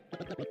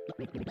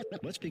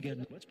Let's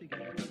begin. Let's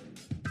begin.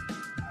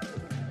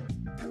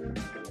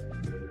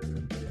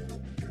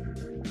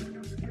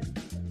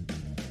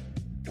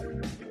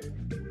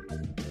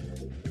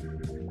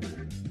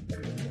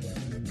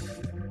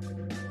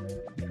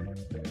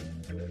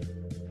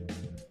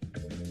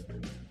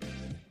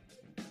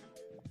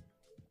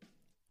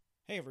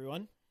 Hey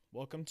everyone,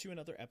 welcome to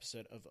another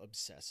episode of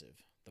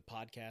Obsessive, the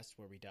podcast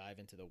where we dive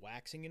into the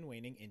waxing and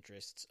waning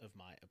interests of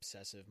my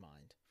obsessive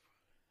mind.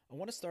 I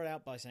want to start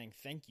out by saying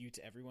thank you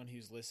to everyone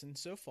who's listened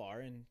so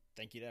far, and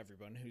thank you to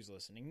everyone who's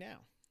listening now.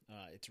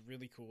 It's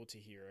really cool to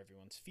hear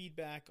everyone's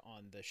feedback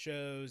on the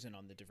shows and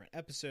on the different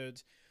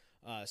episodes.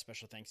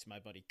 Special thanks to my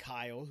buddy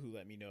Kyle, who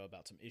let me know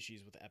about some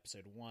issues with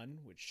episode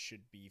 1, which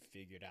should be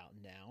figured out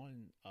now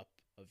and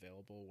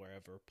available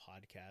wherever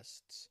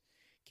podcasts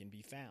can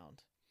be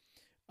found.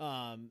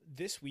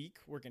 This week,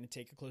 we're going to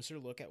take a closer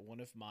look at one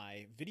of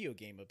my video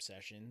game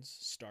obsessions,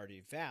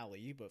 Stardew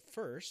Valley. But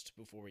first,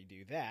 before we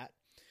do that,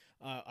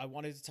 I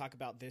wanted to talk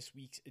about this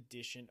week's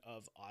edition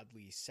of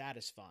Oddly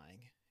Satisfying.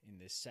 In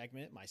this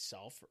segment,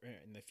 myself, or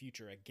in the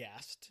future a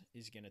guest,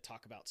 is going to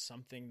talk about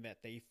something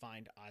that they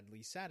find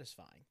oddly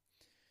satisfying.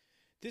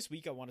 This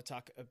week, I want to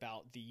talk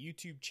about the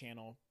YouTube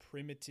channel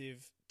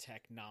Primitive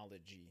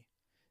Technology.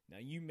 Now,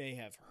 you may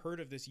have heard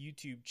of this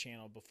YouTube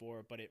channel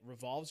before, but it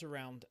revolves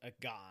around a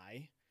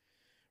guy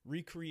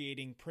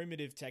recreating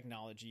primitive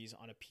technologies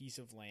on a piece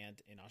of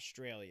land in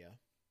Australia.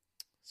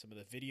 Some of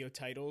the video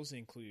titles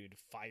include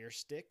Fire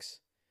Sticks,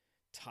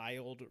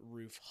 Tiled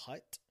Roof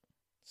Hut,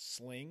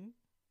 Sling,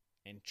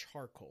 and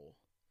Charcoal.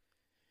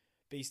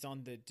 Based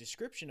on the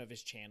description of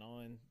his channel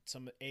and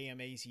some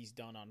AMAs he's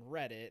done on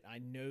Reddit, I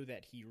know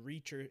that he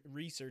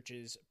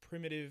researches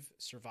primitive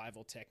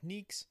survival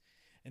techniques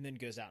and then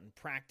goes out and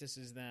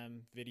practices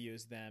them,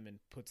 videos them, and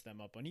puts them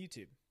up on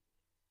YouTube.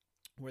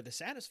 Where the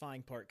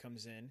satisfying part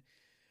comes in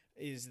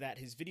is that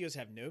his videos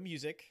have no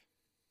music,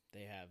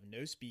 they have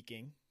no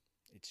speaking,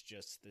 it's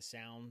just the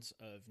sounds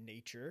of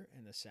nature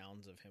and the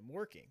sounds of him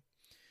working.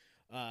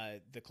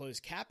 The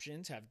closed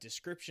captions have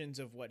descriptions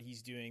of what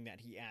he's doing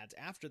that he adds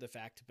after the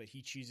fact, but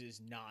he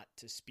chooses not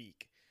to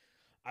speak.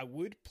 I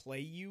would play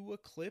you a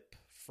clip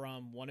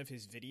from one of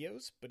his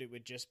videos, but it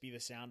would just be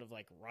the sound of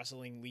like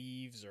rustling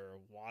leaves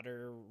or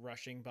water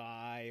rushing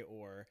by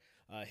or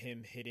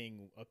him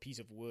hitting a piece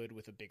of wood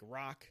with a big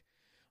rock.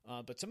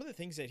 But some of the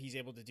things that he's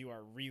able to do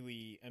are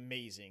really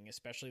amazing,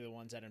 especially the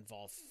ones that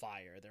involve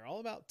fire. They're all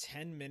about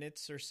 10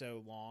 minutes or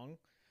so long,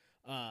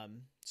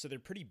 so they're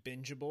pretty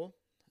bingeable.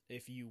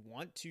 If you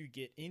want to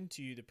get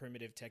into the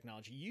Primitive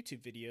Technology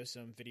YouTube video,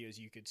 some videos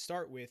you could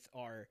start with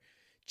are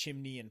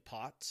Chimney and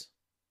Pots,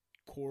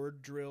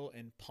 Cord Drill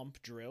and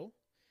Pump Drill,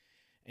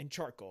 and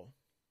Charcoal.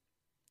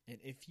 And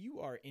if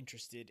you are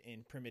interested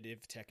in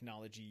primitive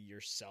technology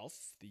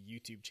yourself, the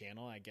YouTube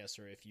channel, I guess,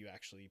 or if you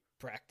actually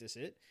practice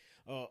it,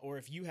 or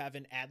if you have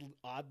an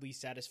oddly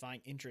satisfying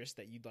interest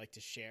that you'd like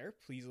to share,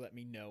 please let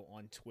me know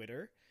on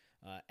Twitter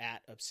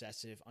at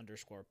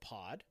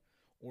obsessive_pod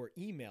or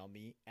email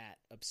me at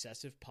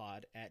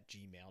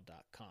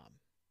obsessivepod@gmail.com.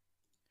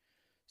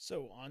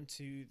 So on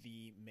to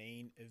the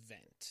main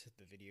event,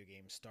 the video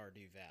game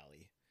Stardew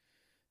Valley.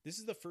 This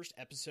is the first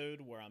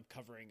episode where I'm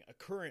covering a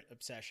current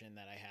obsession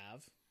that I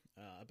have.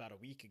 About a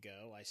week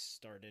ago, I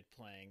started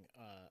playing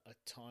a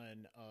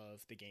ton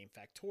of the game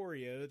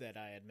Factorio that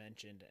I had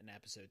mentioned in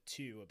episode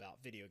 2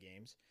 about video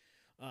games.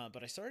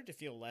 But I started to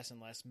feel less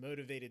and less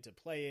motivated to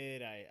play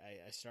it.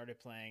 I started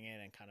playing it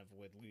and kind of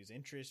would lose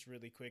interest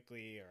really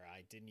quickly, or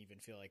I didn't even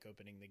feel like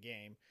opening the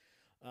game.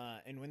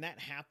 And when that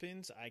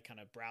happens, I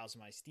kind of browse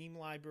my Steam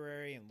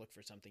library and look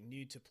for something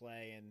new to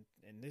play.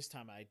 And this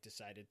time I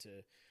decided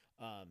to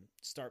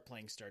start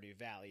playing Stardew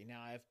Valley.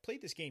 Now, I've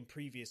played this game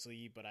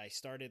previously, but I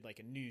started like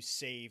a new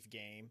save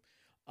game.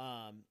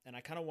 And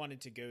I kind of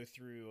wanted to go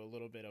through a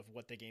little bit of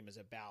what the game is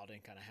about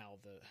and kind of how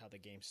the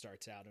game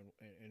starts out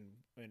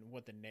and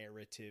what the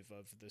narrative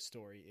of the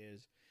story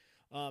is.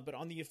 But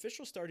on the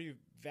official Stardew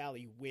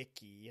Valley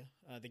wiki,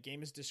 the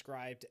game is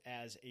described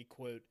as a,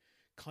 quote,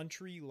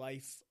 country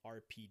life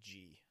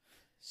RPG.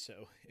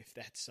 So if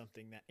that's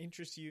something that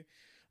interests you,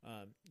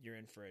 you're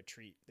in for a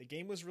treat. The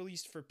game was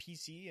released for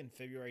PC in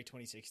February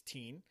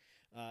 2016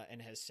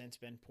 and has since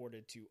been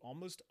ported to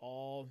almost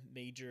all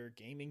major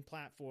gaming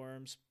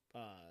platforms,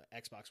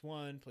 Xbox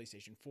One,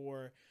 PlayStation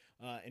 4,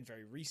 and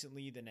very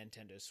recently the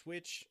Nintendo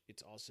Switch.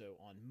 It's also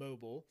on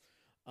mobile,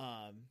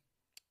 on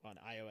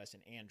iOS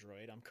and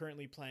Android. I'm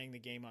currently playing the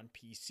game on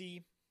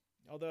PC,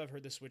 although I've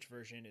heard the Switch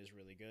version is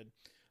really good,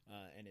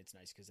 and it's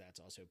nice because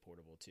that's also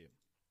portable too.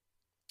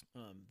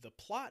 The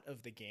plot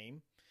of the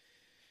game,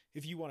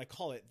 if you want to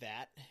call it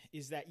that,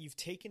 is that you've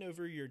taken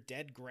over your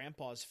dead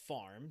grandpa's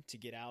farm to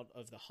get out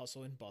of the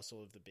hustle and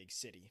bustle of the big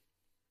city.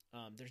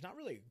 There's not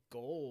really a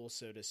goal,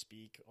 so to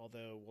speak,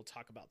 although we'll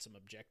talk about some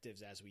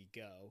objectives as we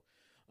go.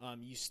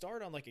 You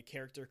start on like a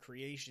character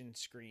creation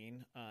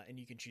screen, and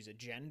you can choose a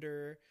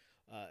gender,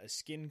 a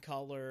skin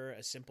color,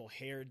 a simple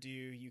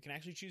hairdo. You can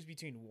actually choose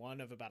between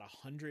one of about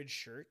 100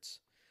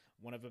 shirts,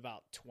 one of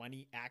about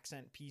 20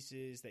 accent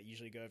pieces that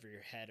usually go over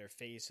your head or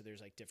face. So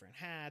there's like different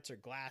hats or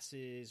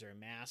glasses or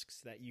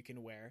masks that you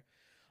can wear.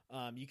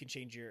 You can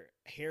change your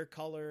hair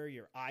color,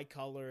 your eye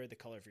color, the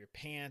color of your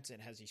pants. It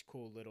has these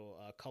cool little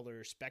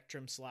color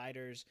spectrum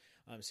sliders.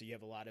 So you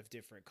have a lot of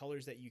different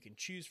colors that you can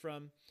choose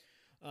from.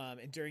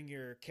 And during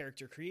your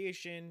character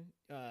creation,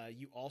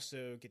 you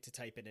also get to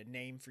type in a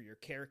name for your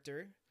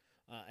character,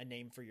 a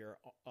name for your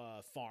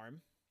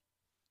farm,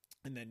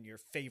 and then your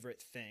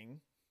favorite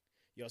thing.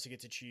 You also get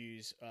to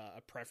choose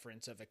a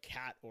preference of a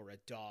cat or a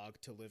dog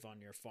to live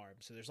on your farm.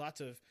 So there's lots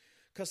of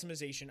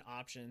customization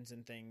options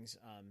and things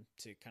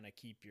to kind of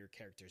keep your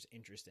characters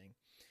interesting.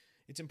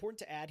 It's important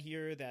to add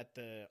here that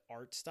the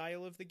art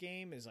style of the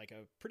game is like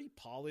a pretty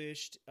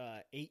polished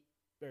 8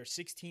 or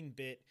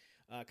 16-bit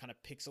kind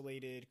of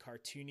pixelated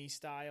cartoony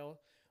style.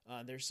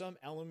 There's some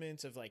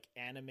elements of like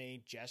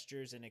anime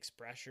gestures and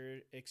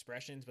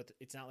expressions, but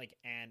it's not like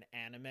an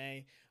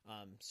anime.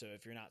 So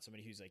if you're not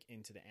somebody who's like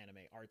into the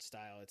anime art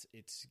style,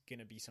 it's going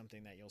to be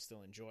something that you'll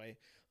still enjoy.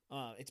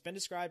 It's been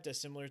described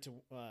as similar to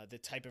the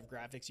type of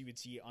graphics you would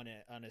see on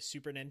a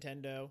Super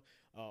Nintendo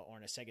or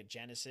on a Sega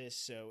Genesis.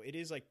 So it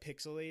is like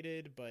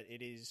pixelated, but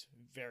it is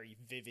very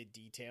vivid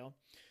detail.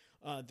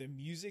 The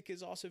music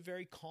is also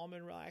very calm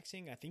and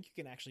relaxing. I think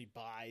you can actually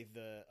buy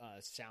the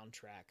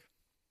soundtrack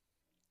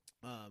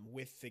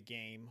with the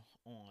game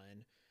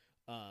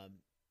on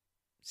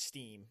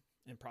Steam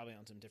and probably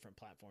on some different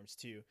platforms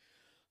too.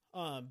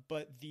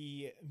 But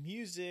the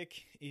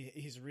music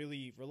is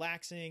really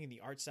relaxing and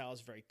the art style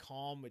is very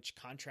calm, which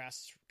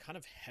contrasts kind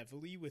of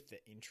heavily with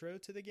the intro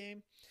to the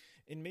game.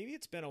 And maybe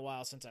it's been a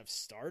while since I've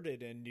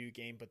started a new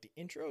game, but the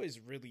intro is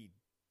really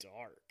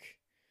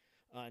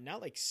dark.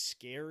 Not like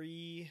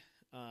scary,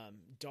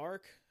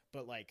 dark,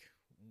 but like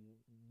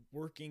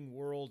working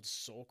world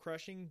soul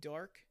crushing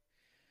dark.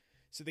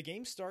 So the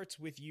game starts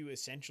with you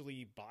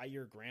essentially by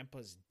your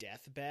grandpa's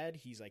deathbed.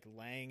 He's like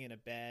laying in a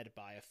bed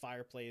by a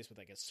fireplace with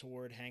like a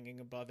sword hanging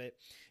above it.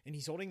 And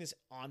he's holding this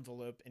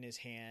envelope in his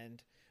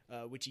hand,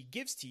 which he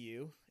gives to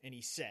you. And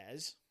he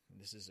says, and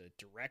this is a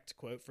direct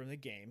quote from the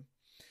game,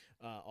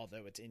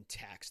 although it's in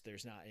text,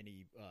 there's not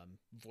any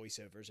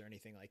voiceovers or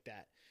anything like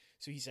that.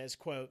 So he says,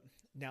 quote,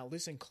 "Now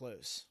listen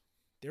close.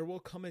 There will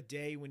come a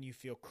day when you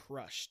feel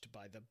crushed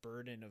by the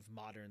burden of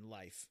modern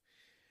life,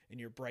 and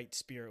your bright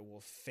spirit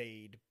will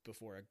fade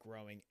before a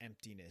growing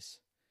emptiness.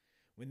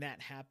 When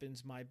that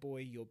happens, my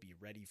boy, you'll be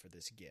ready for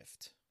this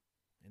gift."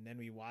 And then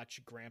we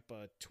watch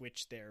Grandpa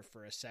twitch there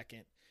for a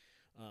second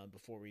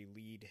before we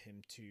lead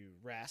him to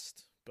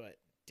rest. But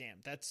damn,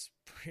 that's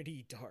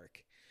pretty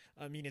dark.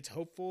 I mean, it's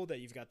hopeful that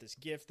you've got this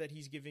gift that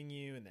he's giving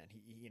you and that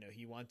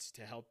he wants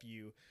to help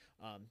you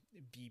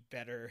be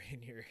better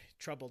in your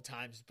troubled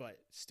times, but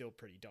still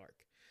pretty dark.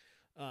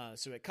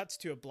 So it cuts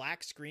to a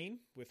black screen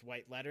with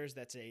white letters.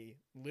 That's a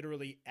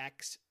literally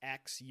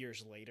XX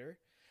years later.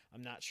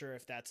 I'm not sure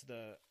if that's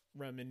the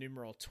Roman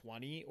numeral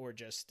 20 or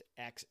just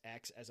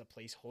XX as a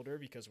placeholder,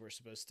 because we're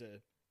supposed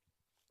to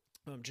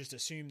just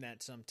assume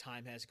that some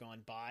time has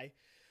gone by.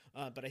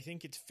 But I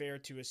think it's fair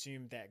to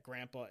assume that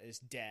Grandpa is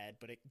dead.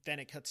 But then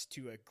it cuts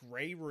to a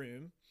gray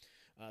room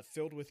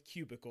filled with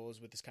cubicles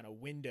with this kind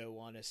of window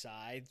on a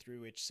side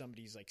through which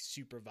somebody's like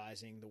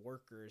supervising the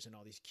workers in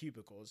all these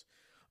cubicles.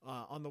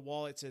 On the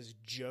wall, it says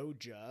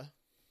Joja,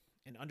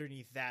 and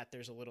underneath that,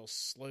 there's a little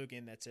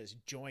slogan that says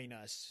 "Join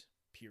us,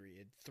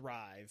 period,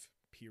 thrive,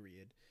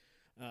 period."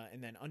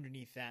 And then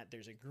underneath that,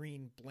 there's a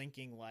green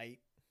blinking light,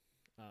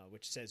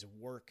 which says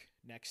 "Work"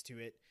 next to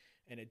it,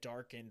 and a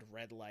darkened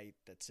red light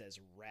that says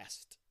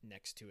 "Rest"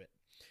 next to it.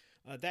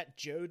 That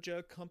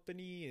Joja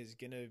company is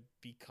going to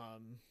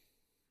become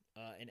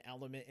an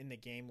element in the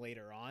game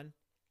later on.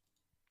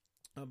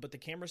 But the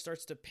camera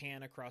starts to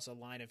pan across a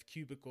line of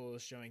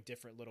cubicles showing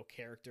different little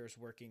characters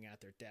working at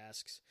their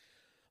desks.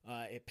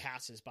 It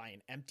passes by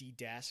an empty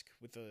desk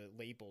with the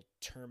label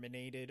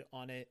 "Terminated"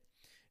 on it,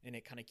 and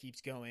it kind of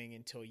keeps going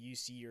until you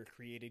see your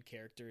created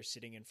character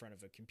sitting in front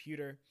of a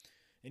computer,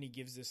 and he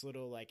gives this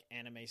little like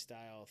anime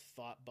style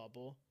thought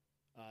bubble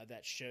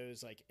that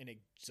shows like an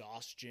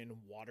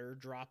exhaustion water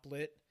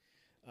droplet,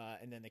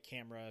 and then the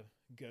camera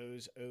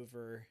goes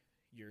over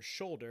your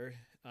shoulder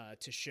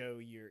to show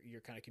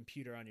your kind of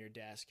computer on your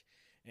desk,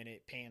 and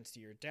it pans to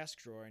your desk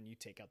drawer and you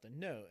take out the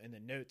note, and the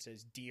note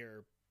says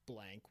 "Dear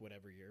blank,"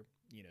 whatever your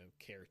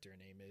character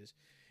name is.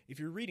 "If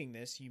you're reading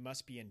this, you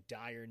must be in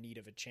dire need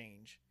of a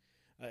change."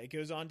 It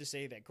goes on to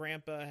say that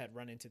Grandpa had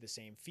run into the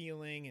same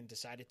feeling and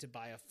decided to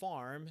buy a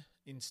farm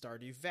in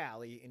Stardew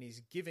Valley, and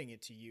he's giving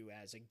it to you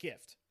as a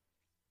gift,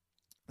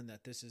 and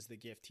that this is the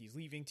gift he's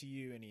leaving to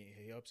you, and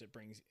he hopes it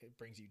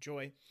brings you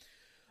joy.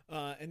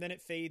 And then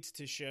it fades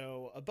to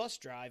show a bus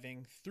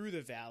driving through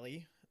the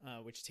valley,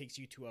 which takes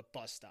you to a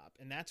bus stop.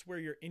 And that's where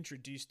you're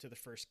introduced to the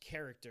first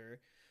character,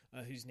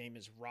 whose name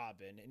is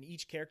Robin. And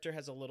each character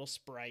has a little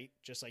sprite,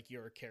 just like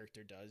your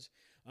character does.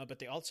 But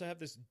they also have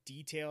this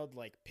detailed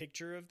like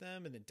picture of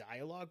them in the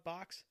dialogue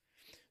box.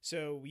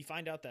 So we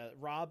find out that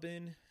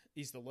Robin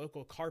is the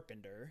local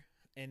carpenter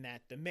and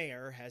that the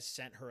mayor has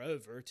sent her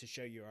over to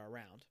show you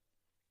around.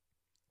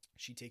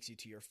 She takes you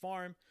to your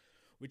farm,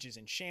 which is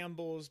in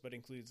shambles, but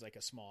includes like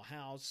a small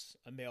house,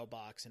 a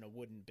mailbox, and a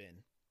wooden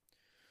bin.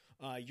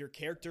 Your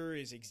character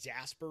is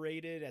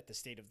exasperated at the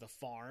state of the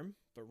farm,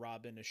 but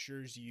Robin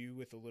assures you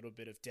with a little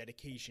bit of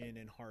dedication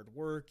and hard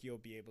work, you'll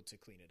be able to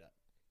clean it up.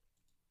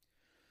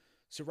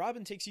 So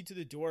Robin takes you to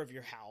the door of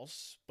your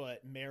house,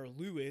 but Mayor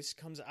Lewis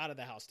comes out of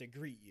the house to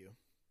greet you.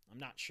 I'm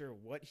not sure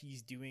what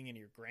he's doing in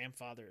your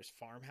grandfather's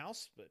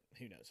farmhouse, but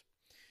who knows.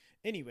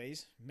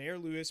 Anyways, Mayor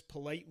Lewis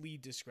politely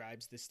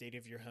describes the state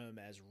of your home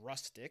as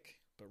rustic,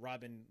 but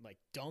Robin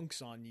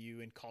dunks on you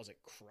and calls it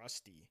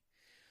crusty.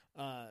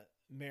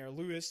 Mayor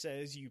Lewis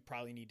says you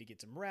probably need to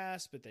get some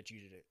rest, but that you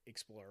should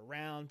explore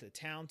around the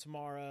town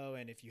tomorrow,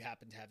 and if you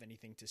happen to have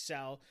anything to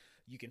sell,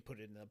 you can put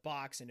it in the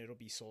box and it'll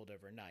be sold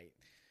overnight.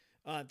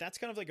 That's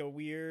kind of like a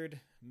weird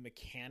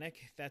mechanic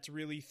that's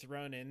really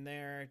thrown in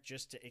there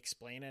just to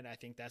explain it. I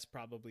think that's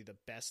probably the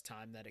best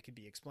time that it could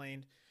be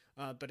explained.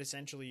 But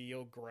essentially,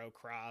 you'll grow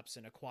crops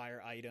and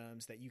acquire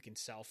items that you can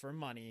sell for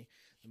money.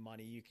 The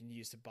money you can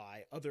use to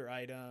buy other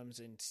items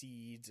and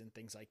seeds and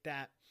things like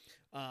that.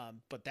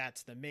 But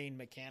that's the main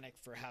mechanic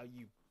for how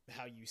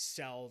you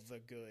sell the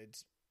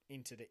goods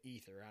into the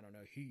ether. I don't know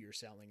who you're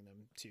selling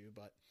them to,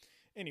 but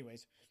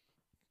anyways,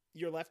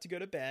 you're left to go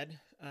to bed,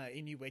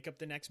 and you wake up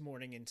the next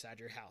morning inside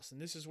your house.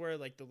 And this is where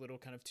the little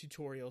kind of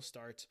tutorial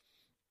starts.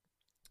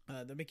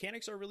 The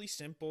mechanics are really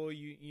simple.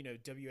 You know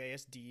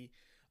WASD.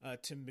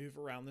 To move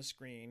around the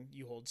screen,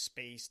 you hold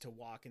space to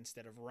walk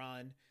instead of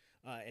run.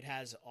 It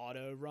has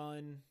auto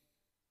run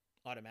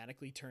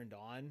automatically turned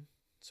on,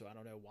 so I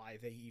don't know why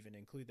they even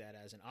include that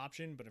as an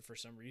option, but if for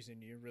some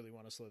reason you really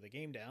want to slow the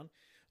game down,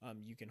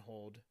 you can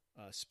hold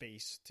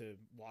space to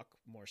walk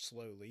more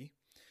slowly.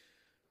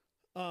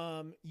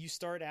 You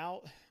start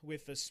out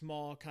with a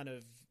small kind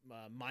of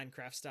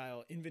Minecraft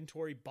style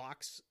inventory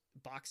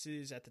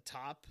boxes at the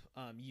top.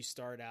 You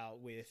start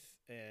out with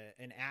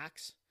an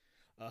axe,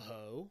 a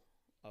hoe,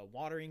 a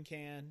watering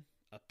can,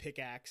 a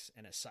pickaxe,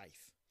 and a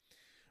scythe.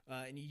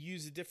 And you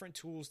use the different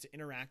tools to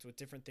interact with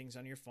different things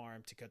on your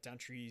farm. To cut down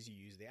trees, you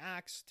use the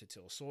axe. To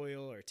till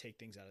soil or take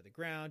things out of the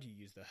ground, you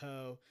use the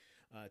hoe.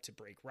 To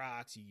break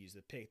rocks, you use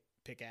the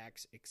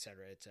pickaxe,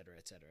 etc., etc.,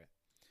 etc.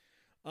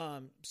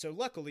 So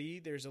luckily,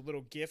 there's a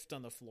little gift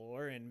on the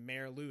floor, and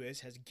Mayor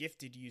Lewis has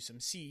gifted you some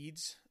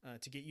seeds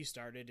to get you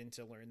started and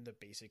to learn the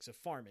basics of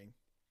farming.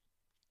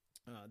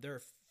 There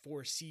are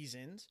 4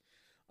 seasons.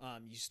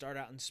 You start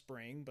out in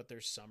spring, but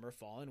there's summer,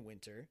 fall, and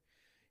winter.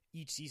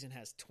 Each season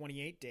has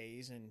 28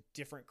 days, and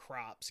different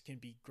crops can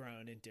be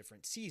grown in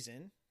different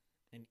season,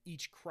 and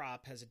each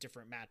crop has a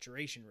different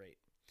maturation rate.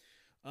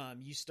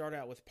 You start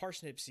out with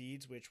parsnip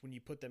seeds, which when you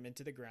put them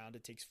into the ground,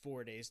 it takes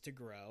 4 days to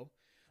grow.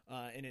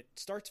 And it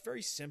starts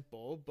very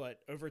simple, but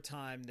over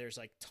time, there's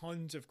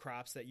tons of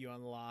crops that you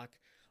unlock.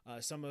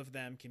 Some of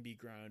them can be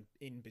grown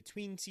in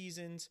between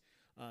seasons.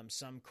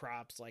 Some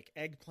crops, like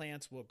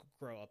eggplants, will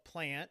grow a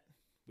plant,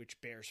 which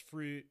bears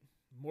fruit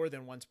more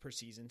than once per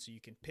season, so you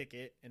can pick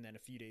it, and then a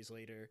few days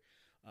later,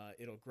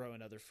 it'll grow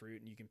another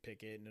fruit, and you can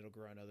pick it, and it'll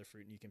grow another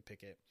fruit, and you can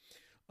pick it.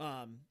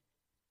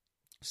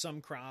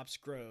 Some crops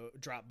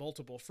drop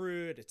multiple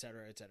fruit,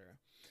 etc., etc.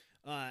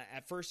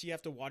 At first, you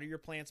have to water your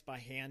plants by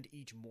hand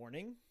each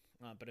morning,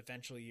 but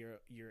eventually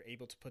you're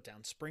able to put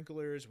down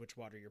sprinklers, which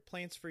water your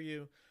plants for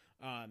you.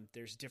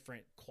 There's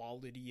different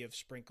quality of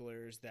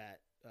sprinklers that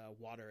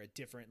water a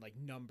different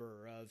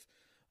number of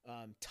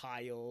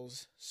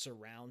tiles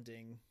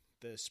surrounding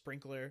the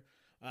sprinkler,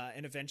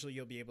 and eventually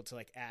you'll be able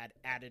to add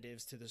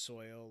additives to the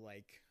soil,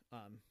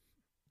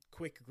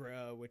 quick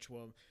grow, which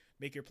will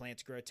make your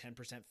plants grow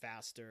 10%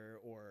 faster,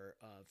 or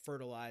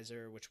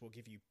fertilizer, which will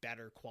give you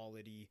better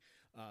quality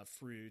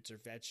fruits or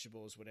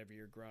vegetables, whatever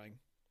you're growing.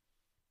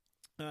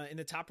 In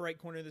the top right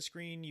corner of the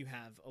screen, you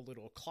have a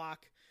little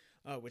clock,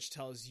 which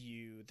tells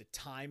you the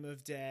time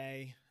of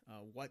day,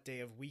 what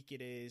day of week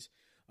it is,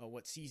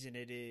 what season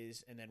it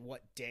is, and then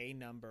what day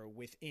number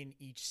within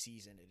each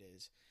season it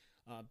is.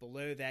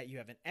 Below that, you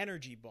have an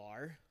energy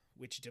bar,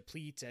 which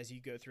depletes as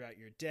you go throughout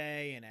your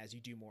day and as you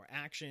do more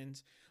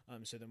actions.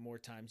 So the more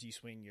times you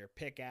swing your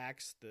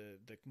pickaxe, the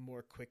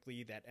more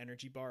quickly that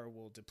energy bar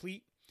will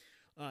deplete.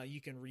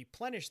 You can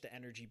replenish the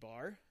energy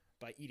bar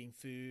by eating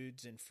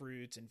foods and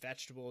fruits and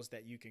vegetables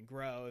that you can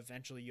grow.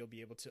 Eventually, you'll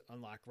be able to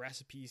unlock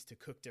recipes to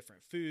cook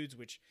different foods,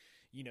 which,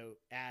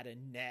 add a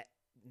net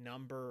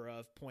number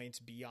of points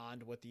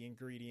beyond what the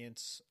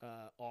ingredients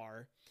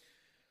are.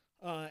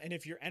 And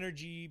if your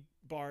energy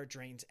bar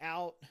drains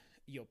out,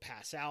 you'll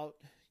pass out.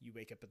 You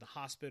wake up at the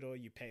hospital,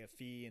 you pay a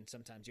fee, and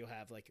sometimes you'll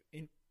have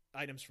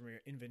items from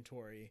your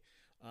inventory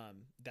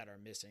that are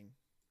missing.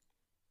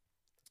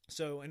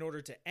 So in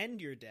order to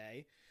end your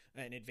day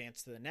and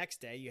advance to the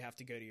next day, you have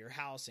to go to your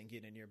house and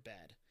get in your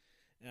bed.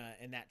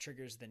 And that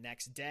triggers the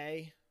next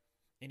day.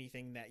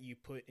 Anything that you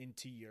put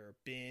into your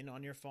bin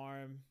on your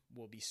farm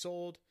will be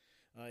sold.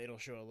 It'll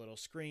show a little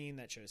screen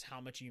that shows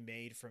how much you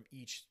made from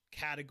each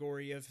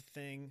category of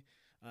thing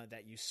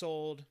that you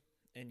sold,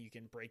 and you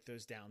can break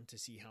those down to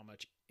see how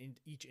much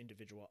each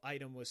individual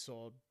item was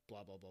sold,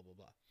 blah, blah, blah, blah,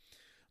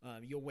 blah.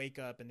 You'll wake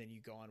up, and then you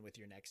go on with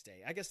your next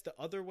day. I guess the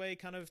other way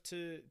kind of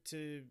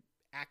to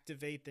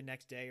activate the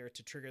next day or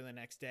to trigger the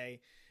next day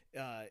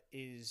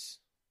is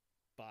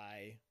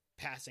by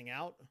passing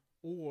out,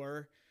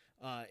 or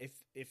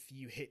if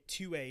you hit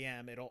 2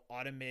 a.m., it'll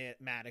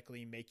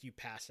automatically make you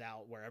pass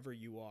out wherever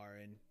you are.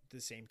 And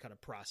the same kind of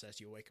process,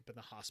 you'll wake up in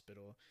the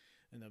hospital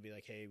and they'll be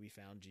like, hey, we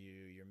found you,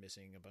 you're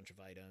missing a bunch of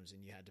items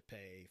and you had to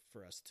pay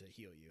for us to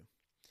heal you.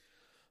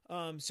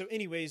 So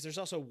anyways, there's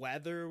also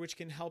weather, which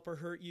can help or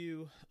hurt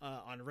you.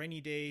 On rainy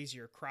days,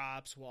 your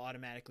crops will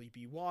automatically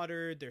be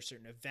watered. There's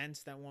certain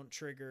events that won't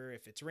trigger.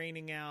 If it's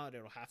raining out,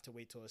 it'll have to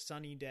wait till a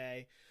sunny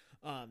day.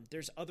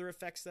 There's other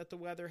effects that the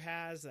weather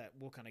has that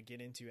we'll kind of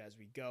get into as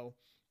we go.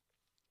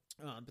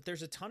 But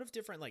there's a ton of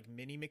different like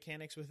mini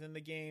mechanics within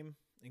the game,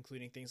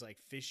 including things like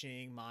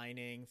fishing,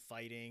 mining,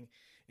 fighting,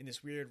 and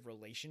this weird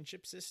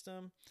relationship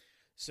system.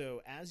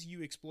 So as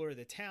you explore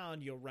the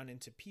town, you'll run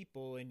into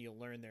people and you'll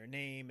learn their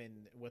name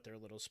and what their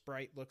little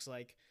sprite looks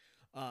like.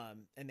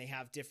 And they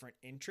have different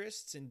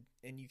interests, and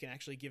you can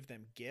actually give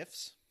them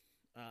gifts.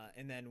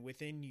 And then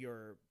within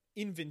your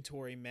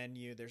inventory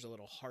menu, there's a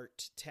little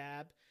heart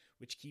tab,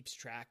 which keeps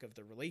track of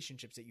the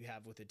relationships that you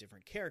have with the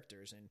different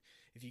characters. And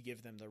if you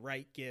give them the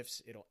right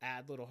gifts, it'll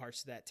add little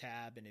hearts to that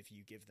tab. And if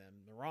you give them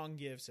the wrong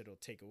gifts, it'll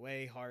take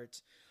away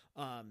hearts.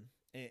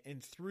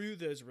 And through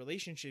those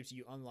relationships,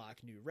 you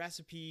unlock new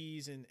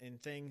recipes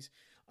and things.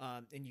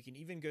 And you can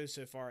even go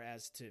so far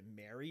as to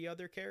marry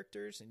other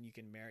characters, and you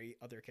can marry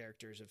other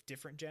characters of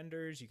different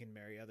genders. You can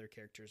marry other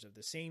characters of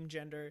the same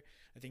gender.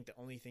 I think the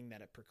only thing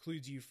that it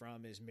precludes you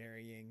from is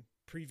marrying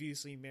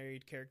previously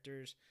married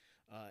characters.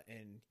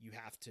 And you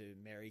have to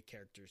marry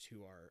characters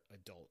who are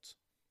adults.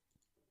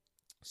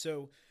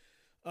 So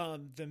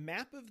the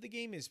map of the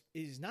game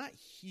is not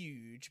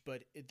huge,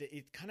 but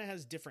it kind of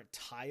has different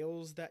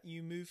tiles that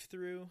you move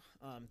through.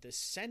 The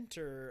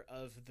center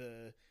of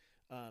the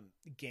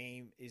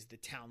game is the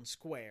town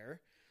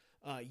square.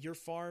 Your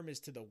farm is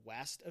to the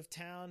west of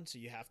town, so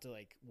you have to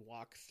like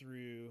walk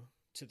through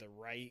to the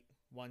right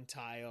one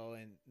tile,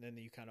 and then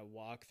you kind of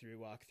walk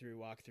through,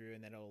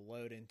 and then it'll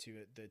load into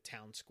the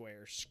town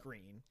square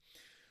screen.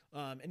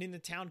 And in the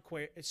town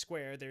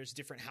square, there's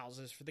different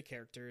houses for the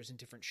characters and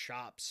different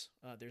shops.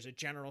 There's a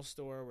general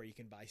store where you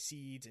can buy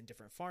seeds and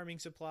different farming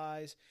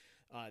supplies.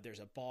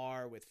 There's a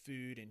bar with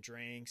food and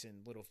drinks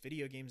and little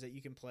video games that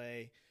you can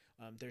play.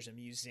 There's a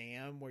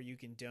museum where you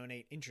can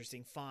donate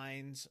interesting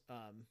finds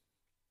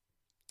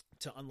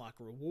to unlock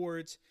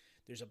rewards.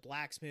 There's a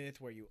blacksmith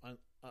where you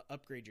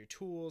upgrade your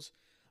tools.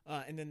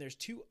 And then there's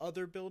two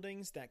other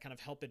buildings that kind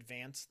of help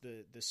advance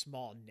the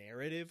small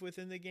narrative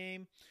within the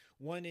game.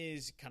 One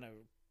is kind of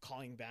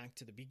calling back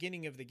to the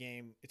beginning of the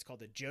game. It's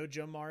called the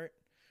Joja Mart,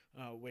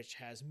 which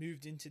has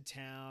moved into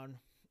town,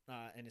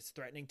 and it's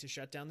threatening to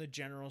shut down the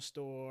general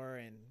store.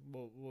 And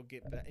we'll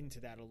get into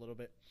that a little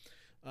bit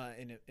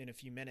in a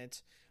few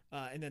minutes.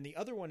 And then the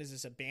other one is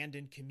this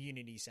abandoned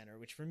community center,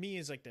 which for me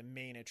is like the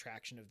main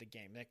attraction of the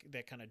game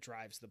that kind of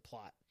drives the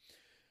plot.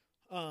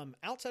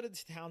 Outside of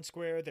the town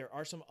square, there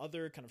are some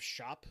other kind of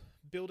shop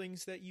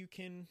buildings that you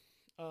can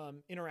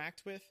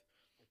interact with.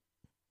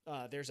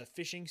 There's a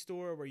fishing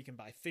store where you can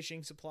buy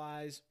fishing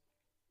supplies,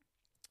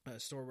 a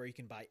store where you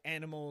can buy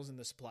animals and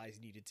the supplies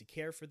needed to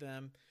care for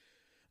them.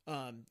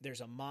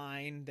 There's a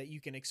mine that you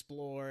can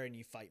explore and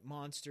you fight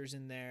monsters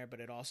in there, but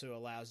it also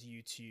allows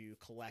you to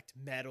collect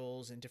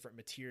metals and different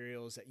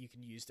materials that you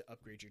can use to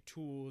upgrade your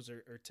tools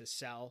or to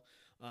sell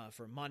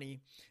for money.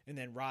 And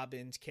then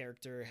Robin's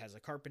character has a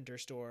carpenter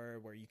store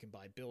where you can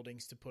buy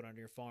buildings to put on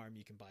your farm.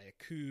 You can buy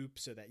a coop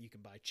so that you can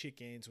buy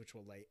chickens, which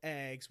will lay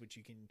eggs, which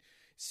you can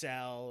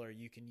sell or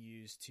you can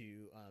use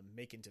to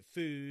make into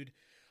food.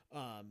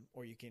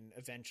 Or you can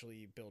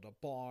eventually build a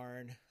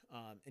barn.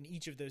 And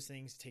each of those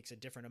things takes a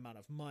different amount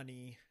of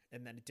money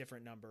and then a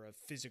different number of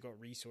physical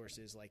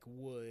resources like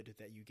wood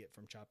that you get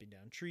from chopping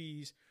down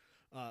trees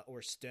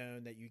or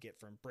stone that you get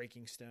from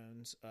breaking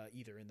stones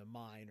either in the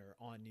mine or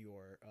on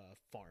your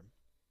farm.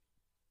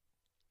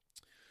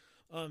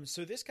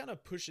 So this kind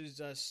of pushes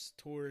us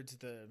towards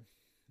the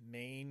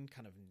main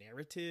kind of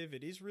narrative.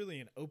 It is really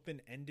an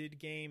open-ended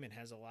game and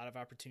has a lot of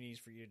opportunities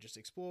for you to just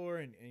explore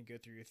and go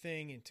through your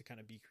thing and to kind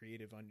of be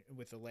creative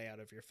with the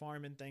layout of your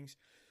farm and things.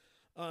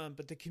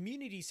 But the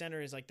community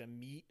center is like the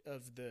meat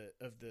of the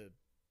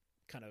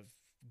kind of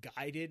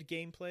guided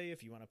gameplay,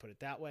 if you want to put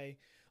it that way.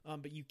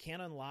 But you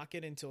can't unlock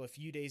it until a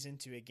few days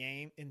into the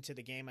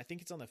game. I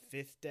think it's on the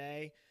 5th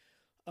day.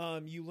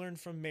 You learn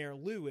from Mayor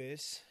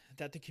Lewis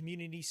that the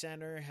community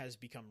center has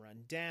become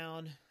run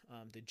down.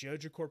 The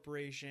Joja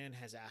Corporation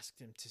has asked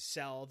him to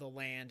sell the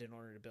land in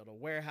order to build a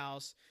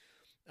warehouse.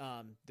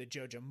 The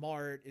Joja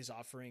Mart is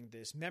offering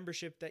this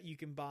membership that you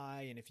can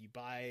buy, and if you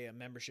buy a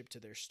membership to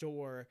their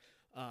store,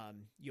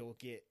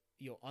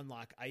 you'll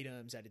unlock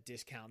items at a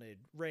discounted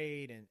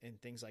rate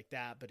and things like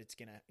that, but it's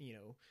gonna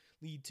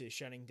lead to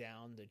shutting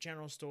down the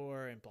general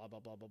store and blah blah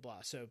blah blah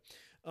blah. So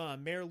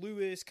Mayor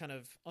Lewis kind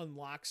of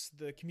unlocks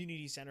the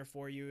community center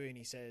for you, and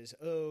he says,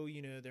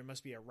 there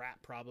must be a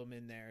rat problem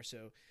in there.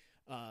 So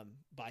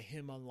by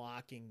him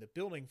unlocking the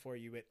building for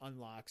you, it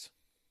unlocks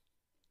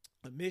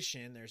a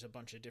mission. There's a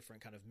bunch of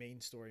different kind of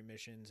main story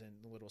missions and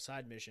little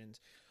side missions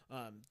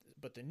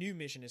But the new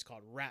mission is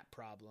called Rat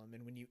Problem.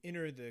 And when you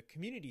enter the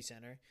community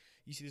center,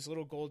 you see this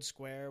little gold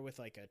square with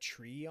like a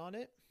tree on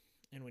it.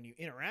 And when you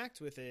interact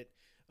with it,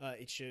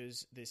 it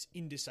shows this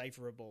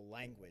indecipherable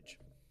language.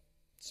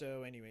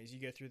 So anyways, you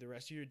go through the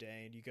rest of your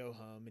day and you go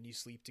home and you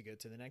sleep to go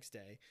to the next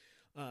day.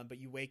 But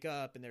you wake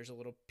up and there's a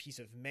little piece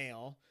of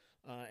mail.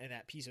 And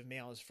that piece of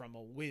mail is from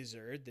a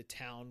wizard, the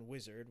town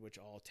wizard, which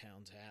all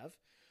towns have.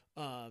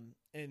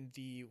 And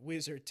the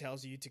wizard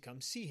tells you to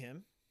come see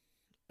him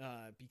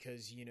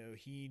because,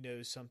 he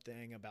knows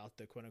something about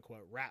the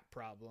quote-unquote rat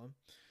problem.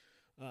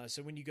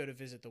 So when you go to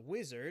visit the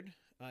wizard,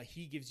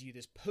 he gives you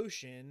this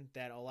potion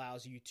that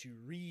allows you to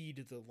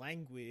read the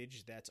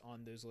language that's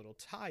on those little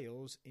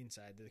tiles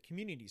inside the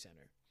community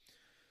center.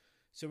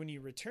 So when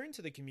you return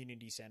to the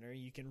community center,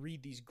 you can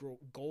read these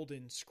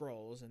golden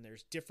scrolls, and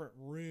there's different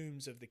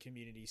rooms of the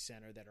community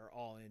center that are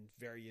all in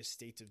various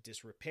states of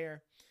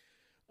disrepair.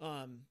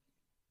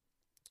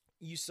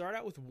 You start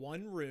out with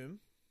one room,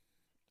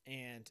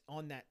 and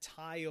on that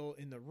tile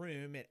in the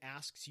room, it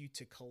asks you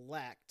to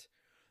collect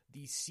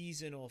the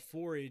seasonal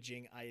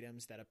foraging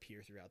items that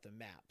appear throughout the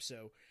map.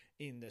 So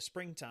in the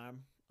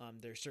springtime,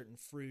 there's certain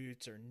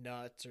fruits or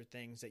nuts or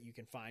things that you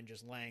can find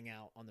just laying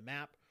out on the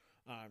map,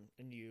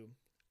 and you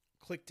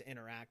click to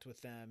interact with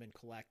them and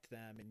collect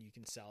them, and you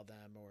can sell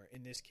them, or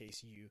in this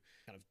case, you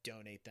kind of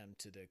donate them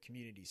to the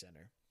community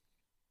center.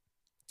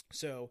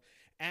 So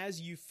as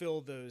you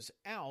fill those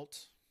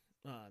out,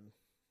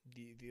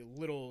 the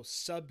little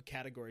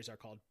subcategories are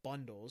called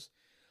bundles.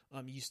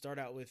 You start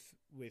out with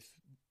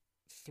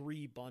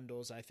 3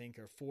 bundles, I think,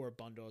 or 4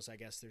 bundles. I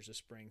guess there's a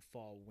spring,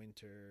 fall,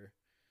 winter.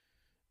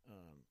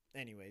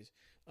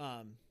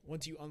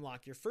 Once you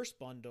unlock your first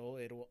bundle,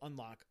 it will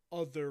unlock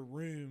other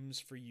rooms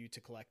for you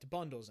to collect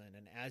bundles in.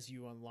 And as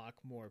you unlock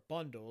more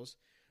bundles,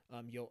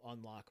 you'll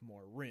unlock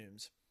more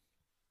rooms.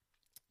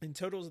 In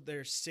total,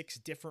 there's 6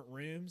 different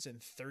rooms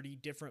and 30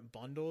 different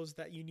bundles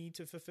that you need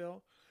to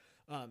fulfill.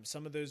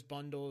 Some of those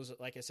bundles,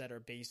 like I said, are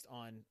based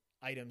on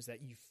items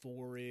that you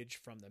forage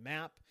from the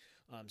map.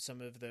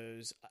 Some of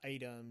those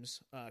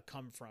items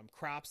come from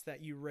crops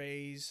that you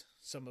raise.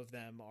 Some of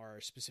them are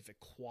specific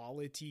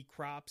quality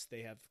crops.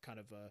 They have kind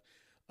of a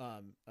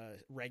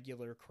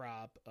regular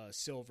crop, a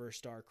silver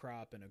star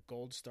crop, and a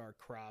gold star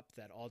crop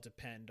that all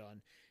depend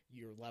on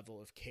your level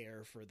of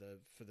care for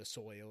the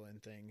soil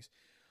and things.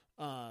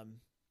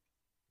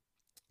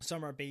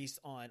 Some are based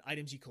on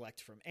items you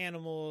collect from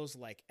animals,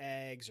 like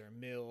eggs or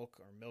milk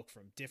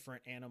from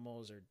different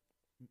animals, or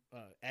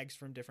eggs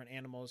from different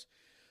animals.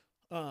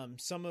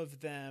 Some of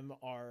them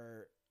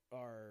are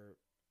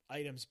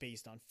items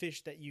based on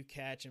fish that you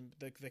catch, and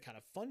the kind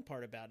of fun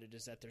part about it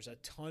is that there's a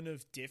ton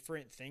of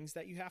different things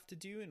that you have to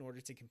do in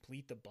order to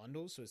complete the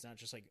bundle. So it's not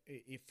just like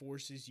it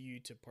forces you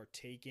to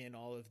partake in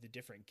all of the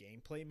different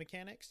gameplay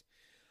mechanics.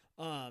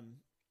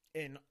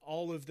 And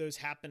all of those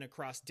happen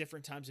across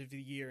different times of the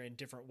year and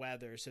different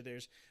weather. So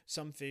there's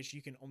some fish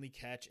you can only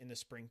catch in the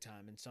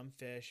springtime, and some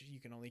fish you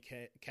can only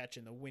catch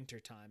in the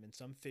wintertime, and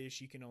some fish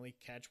you can only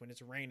catch when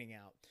it's raining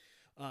out.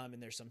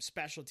 And there's some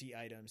specialty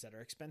items that are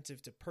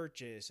expensive to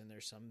purchase, and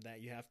there's some that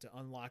you have to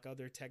unlock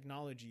other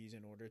technologies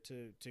in order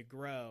to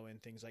grow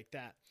and things like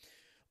that.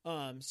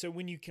 So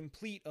when you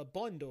complete a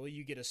bundle,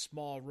 you get a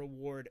small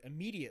reward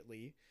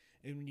immediately.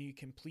 And when you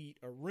complete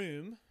a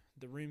room,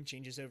 the room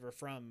changes over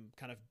from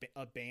kind of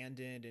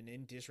abandoned and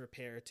in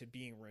disrepair to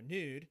being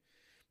renewed,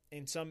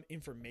 and some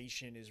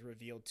information is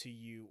revealed to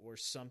you, or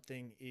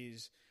something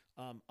is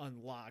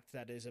unlocked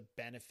that is a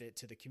benefit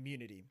to the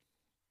community.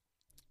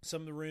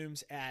 Some of the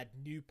rooms add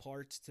new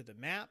parts to the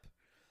map.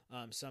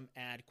 Some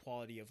add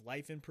quality of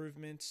life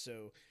improvements.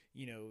 So,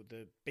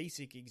 the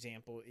basic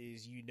example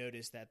is you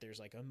notice that there's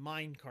like a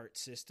minecart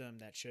system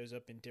that shows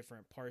up in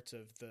different parts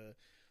of the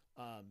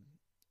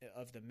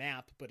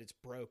map, but it's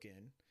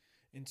broken.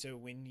 And so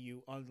when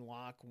you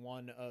unlock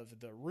one of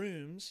the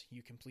rooms,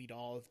 you complete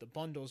all of the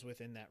bundles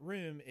within that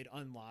room, it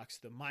unlocks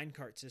the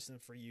minecart system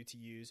for you to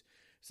use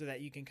so that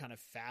you can kind of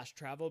fast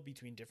travel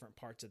between different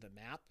parts of the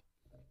map,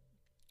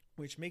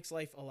 which makes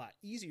life a lot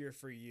easier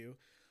for you,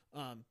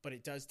 but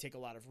it does take a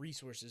lot of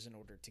resources in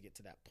order to get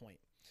to that point.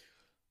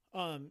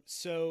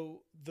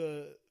 So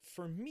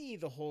for me,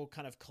 the whole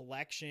kind of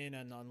collection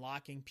and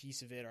unlocking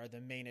piece of it are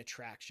the main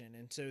attraction.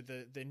 And so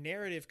the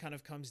narrative kind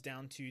of comes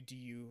down to, do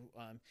you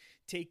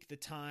take the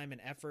time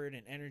and effort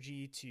and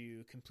energy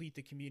to complete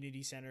the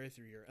community center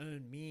through your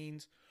own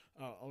means,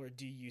 or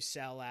do you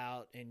sell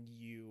out and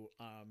you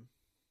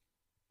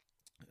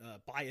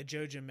buy a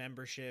Joja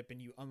membership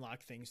and you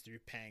unlock things through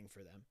paying for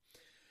them?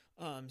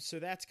 So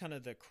that's kind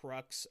of the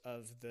crux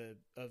of the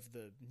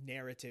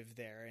narrative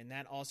there, and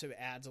that also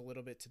adds a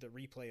little bit to the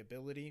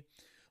replayability.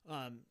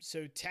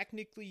 So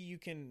technically, you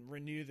can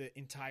renew the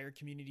entire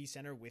community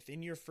center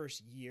within your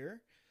first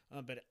year,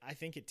 but I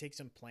think it takes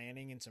some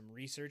planning and some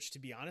research. To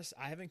be honest,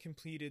 I haven't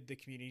completed the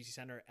community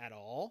center at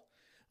all,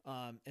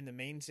 and the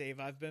main save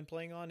I've been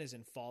playing on is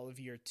in fall of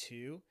year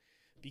 2.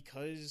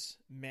 Because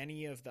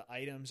many of the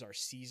items are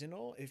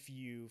seasonal, if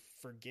you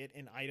forget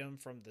an item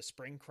from the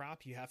spring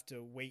crop, you have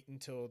to wait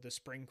until the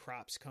spring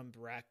crops come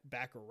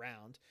back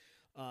around.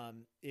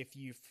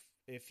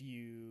 If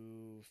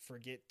you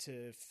forget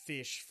to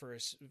fish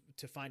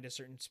to find a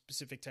certain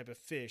specific type of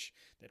fish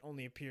that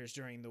only appears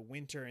during the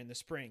winter and the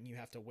spring, you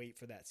have to wait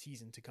for that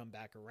season to come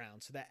back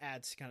around. So that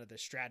adds kind of the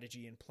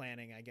strategy and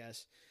planning, I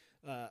guess,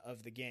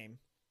 of the game.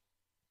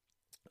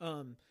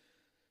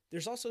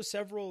 There's also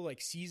several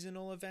like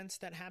seasonal events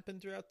that happen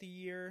throughout the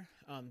year.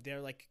 They're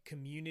like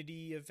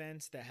community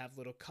events that have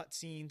little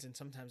cutscenes, and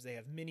sometimes they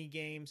have mini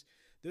games.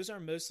 Those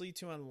are mostly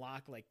to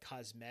unlock like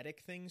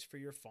cosmetic things for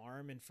your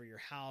farm and for your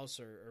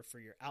house or for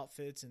your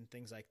outfits and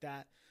things like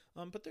that.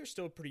 But they're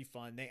still pretty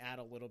fun. They add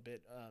a little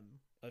bit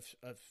of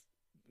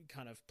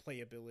kind of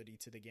playability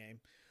to the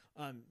game.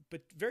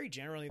 But very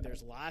generally,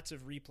 there's lots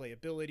of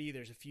replayability.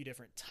 There's a few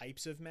different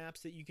types of maps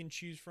that you can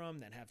choose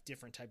from that have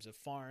different types of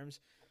farms.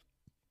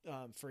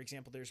 For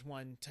example, there's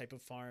one type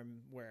of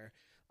farm where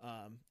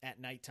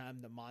at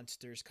nighttime the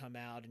monsters come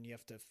out and you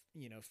have to,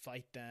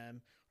 fight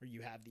them, or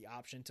you have the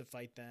option to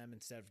fight them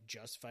instead of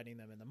just fighting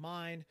them in the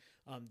mine.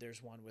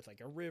 There's one with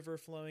like a river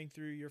flowing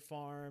through your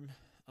farm.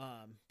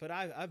 But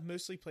I've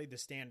mostly played the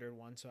standard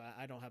one, so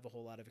I don't have a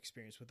whole lot of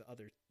experience with the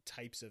other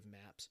types of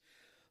maps.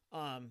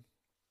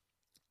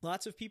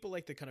 Lots of people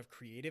like the kind of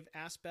creative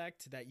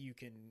aspect that you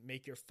can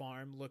make your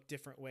farm look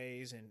different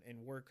ways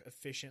and work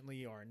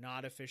efficiently or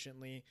not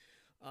efficiently.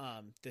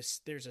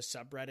 There's a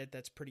subreddit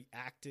that's pretty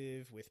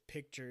active with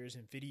pictures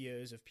and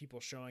videos of people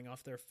showing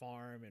off their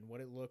farm and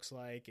what it looks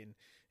like and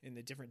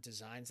the different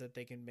designs that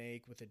they can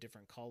make with the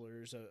different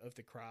colors of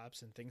the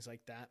crops and things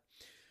like that.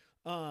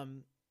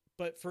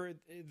 But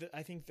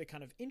I think the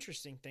kind of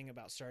interesting thing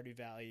about Stardew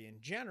Valley in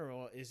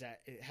general is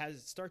that it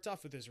starts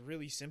off with this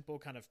really simple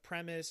kind of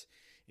premise.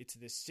 It's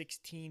this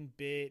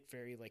 16-bit,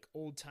 very like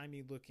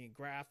old-timey looking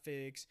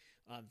graphics,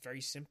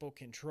 very simple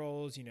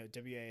controls,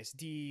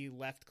 WASD,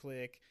 left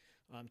click,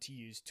 to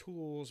use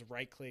tools,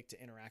 right click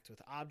to interact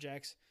with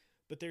objects.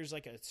 But there's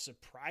like a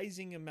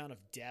surprising amount of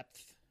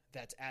depth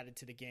that's added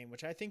to the game,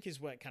 which I think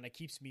is what kind of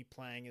keeps me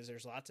playing. Is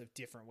there's lots of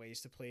different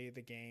ways to play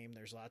the game.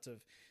 There's lots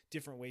of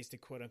different ways to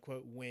quote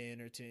unquote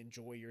win or to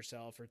enjoy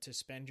yourself or to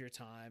spend your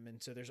time.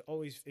 And so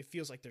it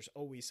feels like there's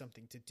always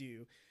something to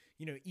do.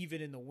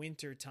 Even in the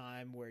winter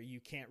time where you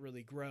can't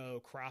really grow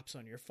crops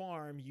on your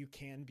farm, you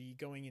can be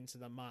going into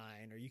the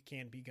mine, or you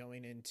can be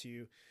going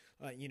into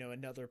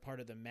another part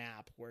of the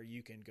map where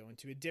you can go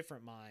into a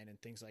different mine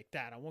and things like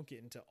that. I won't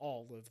get into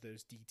all of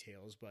those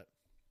details, but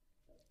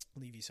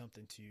leave you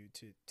something to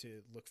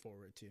look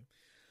forward to.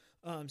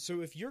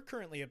 So if you're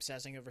currently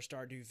obsessing over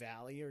Stardew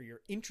Valley, or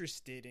you're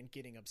interested in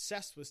getting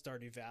obsessed with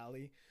Stardew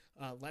Valley,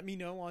 let me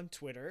know on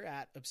Twitter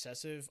at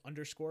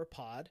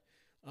obsessive_pod,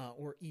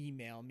 or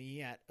email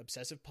me at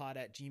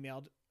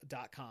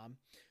obsessivepod@gmail.com.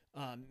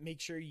 Make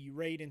sure you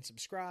rate and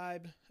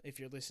subscribe if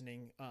you're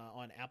listening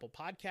on Apple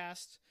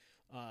Podcasts.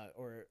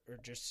 Or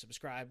just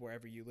subscribe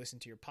wherever you listen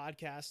to your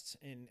podcasts.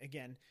 And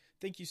again,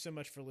 thank you so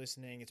much for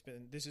listening.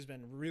 This has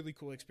been a really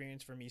cool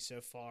experience for me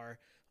so far.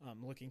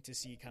 I'm looking to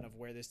see kind of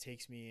where this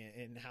takes me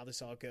and how this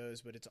all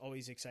goes, but it's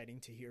always exciting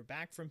to hear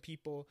back from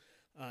people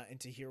and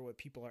to hear what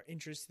people are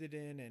interested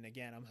in. And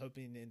again, I'm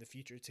hoping in the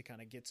future to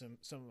kind of get some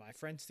of my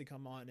friends to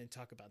come on and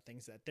talk about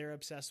things that they're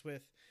obsessed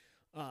with.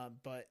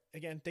 But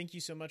again, thank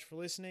you so much for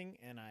listening,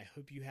 and I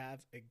hope you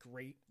have a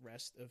great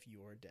rest of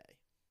your day.